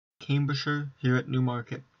Cambridgeshire here at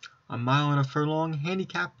Newmarket. A mile and a furlong,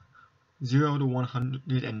 handicap 0 to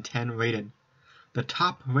 110 rated. The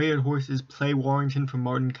top rated horse is Play Warrington from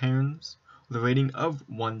Martin Cairns with a rating of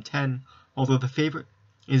 110, although the favorite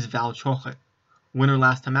is Val Chocolate. Winner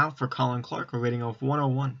last time out for Colin Clark, a rating of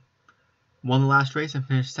 101. Won the last race and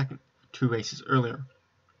finished second 2 races earlier.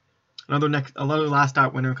 Another last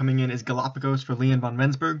out winner coming in is Galapagos for Leon van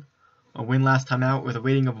Rensburg, a win last time out with a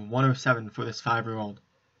rating of 107 for this 5-year-old.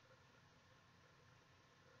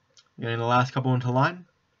 Getting the last couple into line,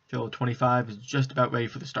 field 25 is just about ready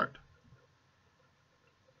for the start.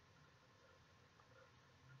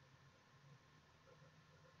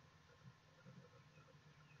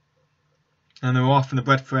 And they're off from the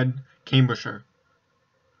Betfred, Cambridgeshire.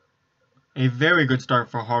 A very good start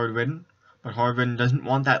for Hard Ridden, but Hard Ridden doesn't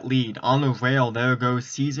want that lead. On the rail, there goes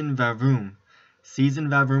Season Vavroom. Season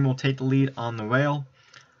Vavroom will take the lead on the rail,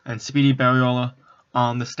 and Speedy Barriola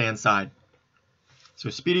on the stand side. So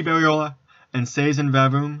Speedy Barriola and Season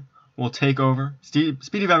Vavroom will take over. Speedy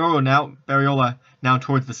Barriola now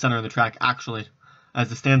towards the center of the track, actually, as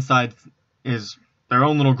the stand side is their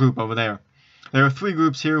own little group over there. There are 3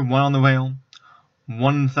 groups here, one on the rail,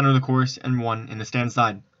 one in the center of the course, and one in the stand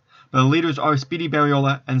side. But the leaders are Speedy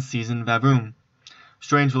Barriola and Season Vavroom.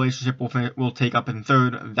 Strange Relationship will take up in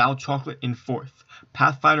 3rd, Val Chocolate in 4th,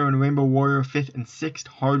 Pathfinder and Rainbow Warrior 5th and 6th,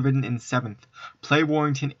 Hard Ridden in 7th, Play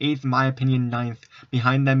Warrington 8th, My Opinion 9th,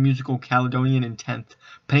 behind them Musical Caledonian in 10th,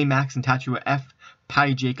 Penny Max and Tattoo F,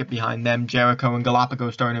 Patty Jacob behind them, Jericho and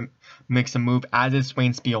Galapagos starting to make some move, as is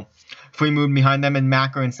Swain Spiel. Free Moon behind them, and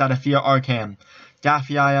Macker and Sadafia Arcan.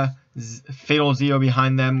 Daffia, Fatal Zio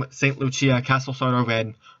behind them, St. Lucia, Castle Sardo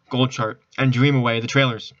Red, Gold Chart, and Dream Away, the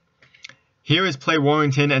trailers. Here is Play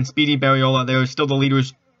Warrington and Speedy Barriola. They are still the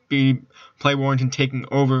leaders. Play Warrington taking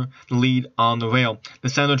over the lead on the rail. The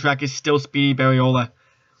center of the track is still Speedy Barriola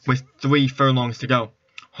with 3 furlongs to go.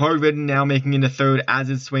 Hard Ridden now making into 3rd, as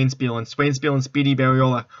is Swain Spiel, and Swain Spiel and Speedy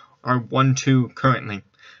Barriola are 1-2 currently.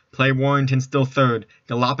 Play Warrington still 3rd,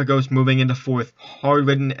 Galapagos moving into 4th, Hard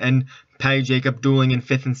Ridden and Patty Jacob dueling in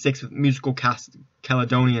 5th and 6th with Musical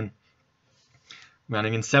Caledonian.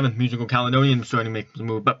 Running in 7th, Musical Caledonian starting to make the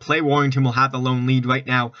move, but Play Warrington will have the lone lead right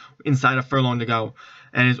now, inside a furlong to go,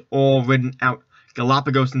 and is all ridden out.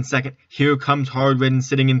 Galapagos in 2nd, here comes Hard Ridden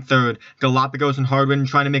sitting in 3rd. Galapagos and Hard Ridden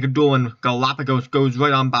trying to make a duel, and Galapagos goes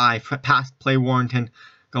right on by, past Play Warrington.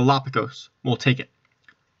 Galapagos will take it.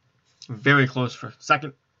 Very close for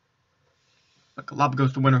 2nd, but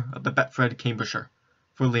Galapagos the winner of the Betfred Cambridgeshire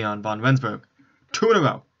for Leon van Rensburg. 2 in a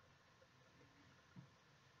row.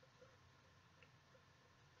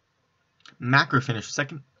 Macker finished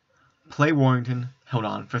 2nd. Play Warrington held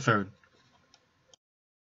on for 3rd.